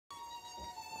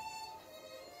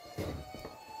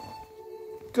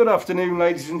Good afternoon,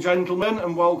 ladies and gentlemen,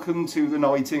 and welcome to the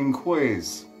Night In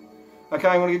Quiz. Okay,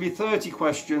 I'm going to give you 30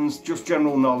 questions, just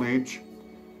general knowledge,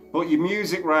 but your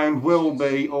music round will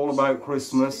be all about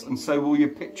Christmas, and so will your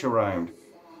picture round.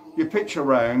 Your picture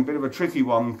round, bit of a tricky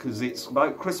one, because it's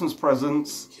about Christmas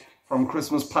presents from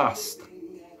Christmas past.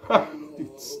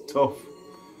 It's tough.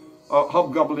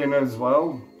 Hobgoblin as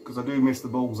well, because I do miss the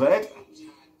bull's head.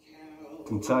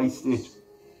 Can taste it.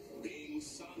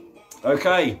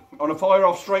 Okay, I'm going to fire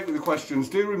off straight with the questions.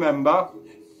 Do remember,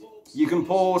 you can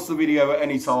pause the video at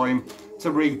any time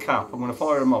to recap. I'm going to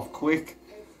fire them off quick,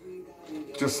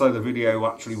 just so the video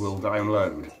actually will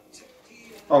download.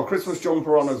 Oh, Christmas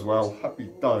jumper on as well.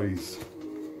 Happy days.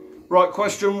 Right,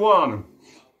 question 1.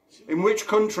 In which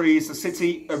country is the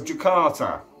city of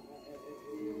Jakarta?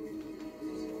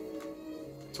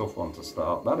 Tough one to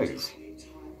start, that is.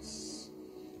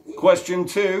 Question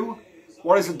 2.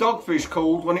 What is a dogfish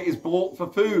called when it is bought for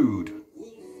food?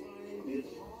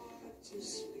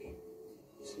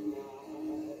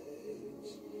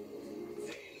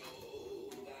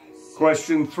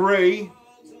 Question 3.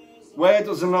 Where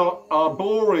does an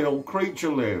arboreal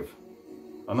creature live?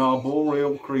 An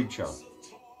arboreal creature.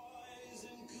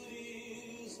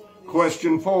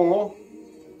 Question 4.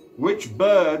 Which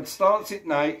bird starts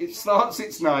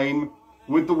its name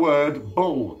with the word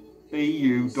bull?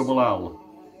 B-U-L-L.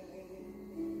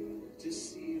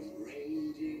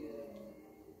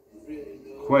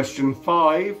 Question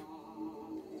 5.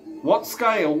 What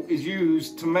scale is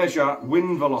used to measure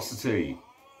wind velocity?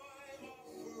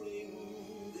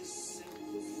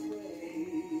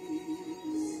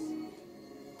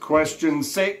 Question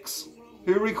 6.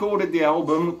 Who recorded the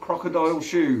album Crocodile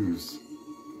Shoes?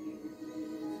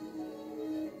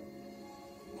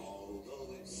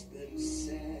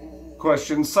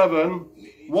 Question 7.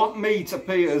 What meat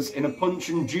appears in a Punch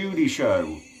and Judy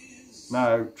show?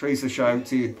 Now, Teresa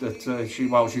shouted that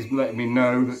she's letting me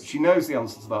know that she knows the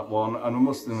answer to that one, and I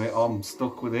must admit I'm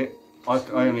stuck with it. I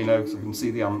only know because I can see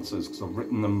the answers because I've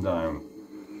written them down.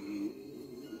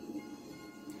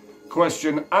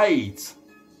 Question 8.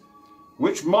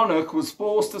 Which monarch was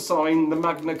forced to sign the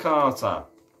Magna Carta?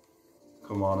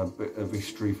 Come on, a bit of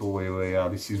history for you here.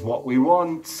 This is what we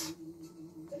want.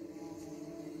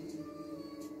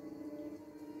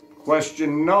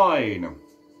 Question 9.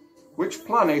 Which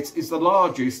planet is the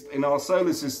largest in our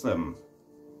solar system?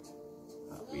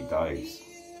 Happy days.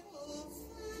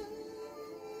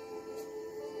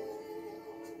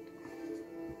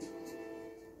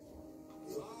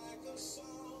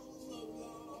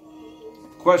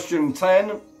 Question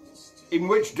 10. In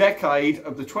which decade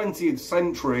of the 20th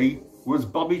century was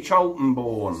Bobby Charlton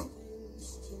born?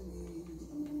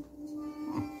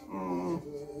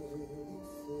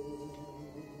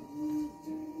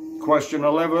 Question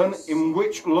 11. In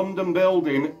which London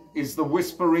building is the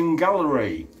Whispering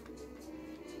Gallery?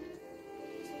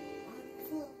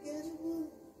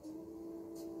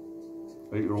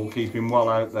 I think you're all keeping well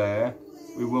out there.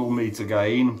 We will meet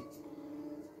again.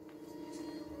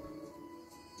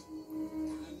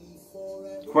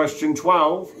 Question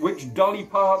 12. Which Dolly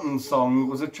Parton song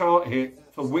was a chart hit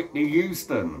for Whitney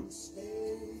Houston?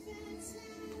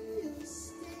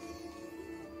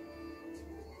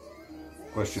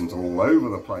 Questions all over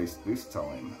the place this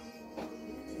time.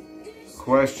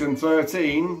 Question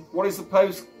 13. What is the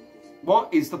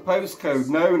postcode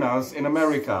known as in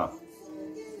America?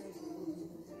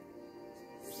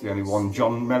 It's the only one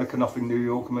John American off in New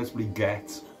York can mostly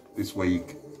get this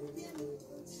week.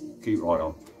 Keep right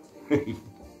on.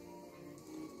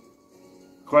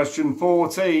 Question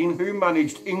 14. Who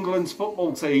managed England's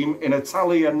football team in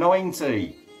Italia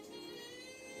 90?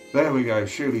 There we go.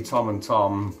 Surely Tom and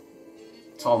Tom.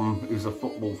 Tom, who's a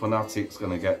football fanatic, is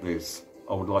going to get this,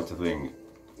 I would like to think.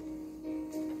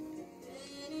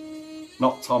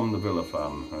 Not Tom the Villa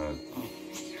fan.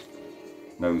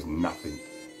 Knows nothing.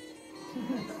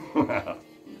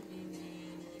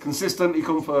 Consistently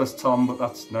come first, Tom, but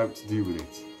that's nothing to do with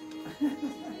it.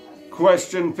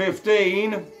 Question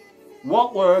 15.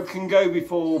 What word can go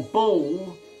before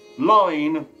bull,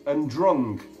 line and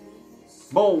drunk?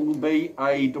 Bull,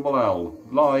 B-A-L-L.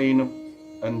 Line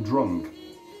and drunk.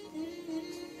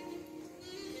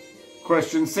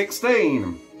 Question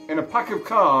 16. In a pack of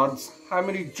cards, how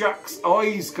many jacks'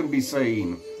 eyes can be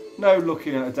seen? No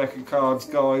looking at a deck of cards,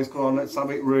 guys. Come on, let's have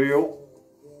it real.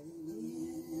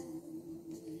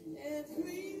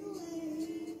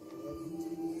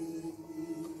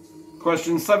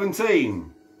 Question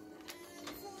 17.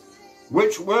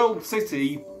 Which world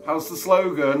city has the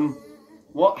slogan,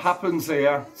 "What happens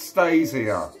here, stays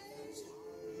here"?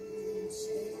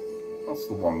 That's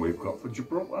the one we've got for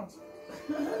Gibraltar.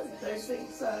 Don't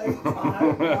think so. I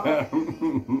hope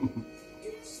not.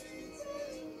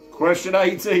 Question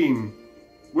 18.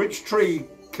 Which tree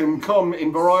can come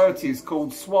in varieties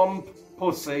called swamp,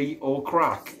 pussy or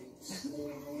crack?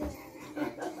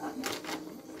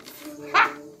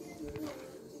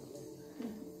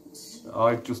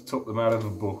 I just took them out of a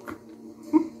book.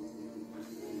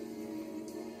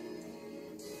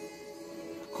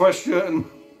 Question...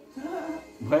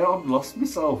 Well, I've lost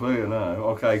myself here now.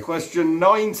 Okay, question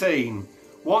 19.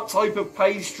 What type of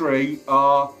pastry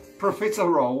are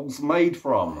profiteroles made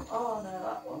from? Oh, no,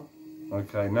 that one.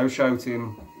 Okay, no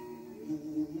shouting.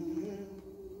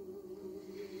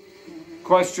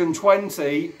 Question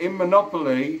 20. In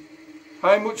Monopoly,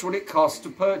 how much would it cost to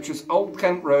purchase Old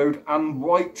Kent Road and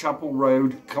Whitechapel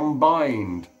Road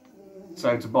combined?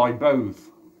 So to buy both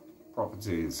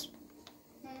properties.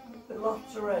 The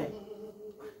lottery.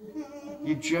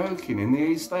 You're joking, in the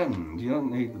East End? You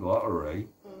don't need the lottery.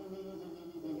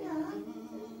 Yeah.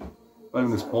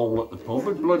 Bonus ball at the pub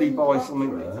would bloody buy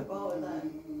something there.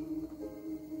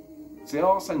 See,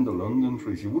 I'll send to London,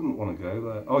 Trish. You wouldn't want to go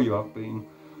there. Oh, you have been.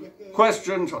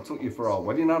 Question, I took you for our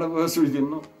wedding anniversary,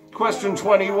 didn't I? Question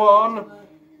 21.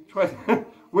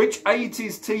 Which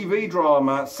 80s TV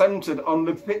drama centred on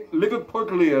the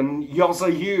Liverpudlian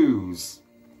Yozza Hughes?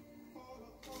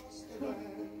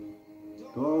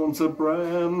 Dawn's a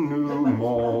brand new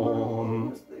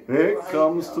morn. It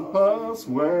comes to pass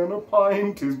when a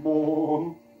pint is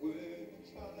born.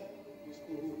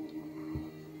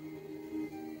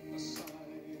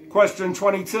 Question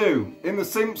 22. In The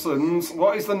Simpsons,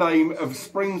 what is the name of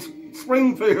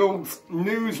Springfield's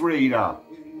newsreader?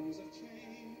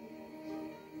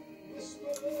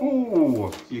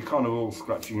 Ooh, you're kind of all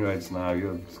scratching your heads now.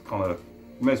 You're kind of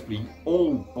must be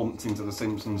all bumped into The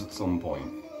Simpsons at some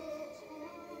point.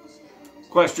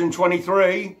 Question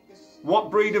 23.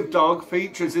 What breed of dog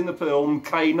features in the film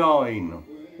K9?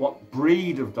 What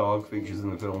breed of dog features in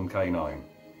the film K9?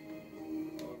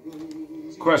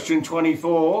 Question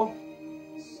 24.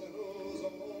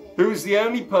 Who is the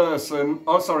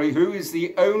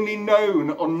only known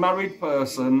unmarried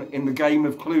person in the game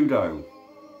of Cluedo?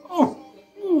 Oh,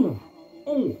 ooh,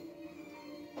 ooh.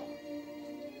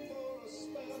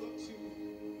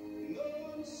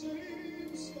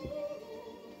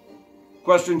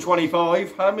 Question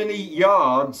 25. How many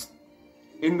yards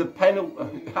is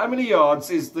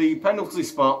the penalty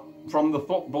spot from the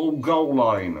football goal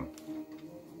line?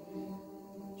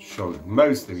 Sure,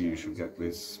 most of you should get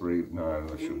this. No,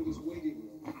 I shouldn't.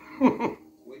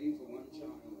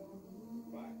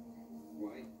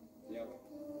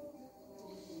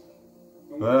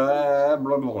 Blah,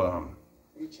 blah, blah.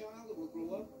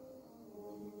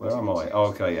 Where am I?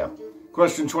 Okay, yeah.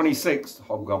 Question 26.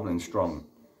 Hobgoblin strong.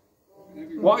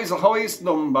 What is the highest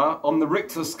number on the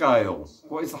Richter scale?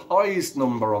 What is the highest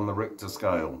number on the Richter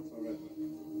scale?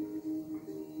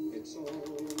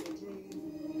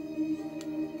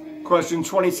 Question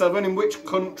 27. In which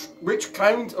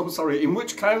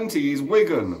county is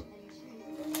Wigan?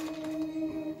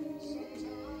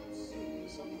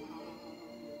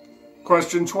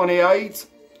 Question 28.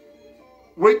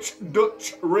 Which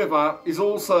Dutch river is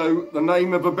also the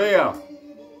name of a beer?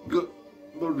 The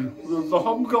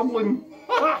Hobgoblin.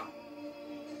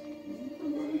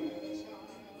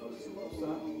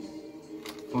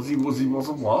 Fuzzy Wuzzy was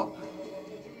a what?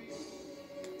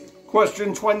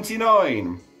 Question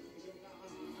 29.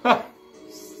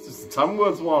 It's just the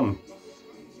Tamworth one.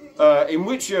 In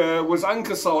which year was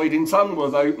Anchorside in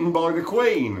Tamworth opened by the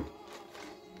Queen?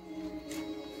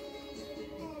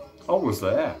 I was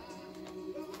there.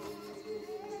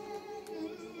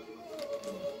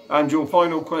 And your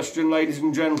final question, ladies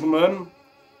and gentlemen.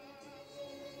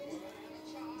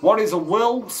 What is a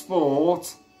world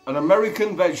sport, an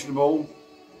American vegetable,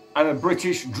 and a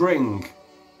British drink?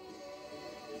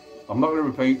 I'm not going to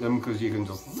repeat them because you can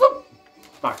just zoop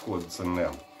backwards and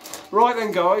down. Right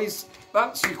then, guys,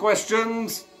 that's your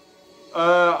questions.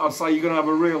 I'd say you're going to have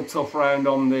a real tough round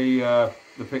on the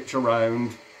picture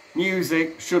round.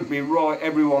 Music should be right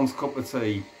everyone's cup of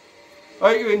tea.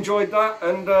 I hope you enjoyed that,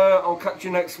 and I'll catch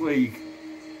you next week.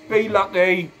 Be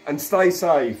lucky and stay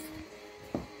safe.